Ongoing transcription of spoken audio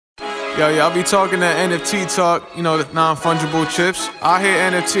Yo, y'all be talking that NFT talk, you know, the non-fungible chips. I hear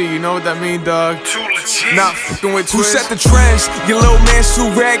NFT, you know what that mean, dog? Not fucking with Twizz. Who set the trends? Your little man's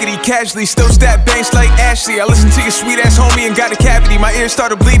too raggedy, casually still stat banks like Ashley. I listened to your sweet ass homie and got a cavity. My ears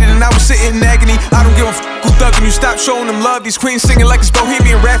started bleeding and I was sitting in agony. I don't give a fuck who thugging you. Stop showing them love. These queens singing like it's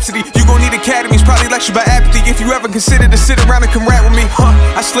Bohemian Rhapsody. You gon' need academies, probably lectured by apathy. If you ever consider to sit around and come rap with me,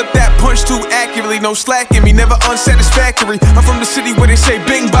 I slipped that punch too accurately. No slack in me, never unsatisfactory. I'm from the city where they say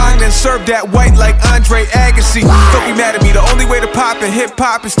bing bong, then serve that white like Andre Agassi. Don't be mad at me, the only way to pop in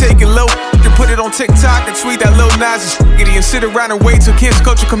hip-hop is taking Lil and put it on TikTok and tweet that Lil Nas is giddy and sit around and wait till kids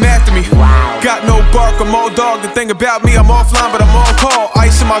culture come after me. Got no bark, I'm all dog. The thing about me, I'm offline but I'm on call.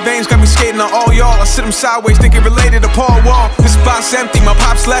 Ice in my veins got me skating on all y'all. I sit them sideways thinking related to Paul Wall. This spot's empty, my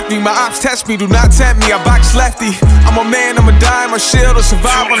pops left me. My ops test me, do not tempt me, I box lefty. I'm a man, I'm a dime, a shield, a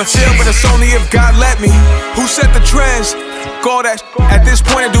survive on the field, but it's only if God let me. Who set the trends? All that at this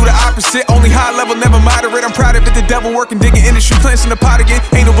point I do the opposite. Only high level, never moderate. I'm proud of it, the devil working, digging industry plants in the pot again.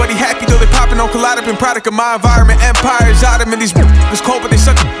 Ain't nobody happy though they popping on Khaled. Been product of my environment, empires out of me. These it's cold but they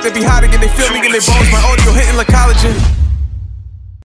suck, they be hot again. They feel me in their bones, my audio hitting like collagen.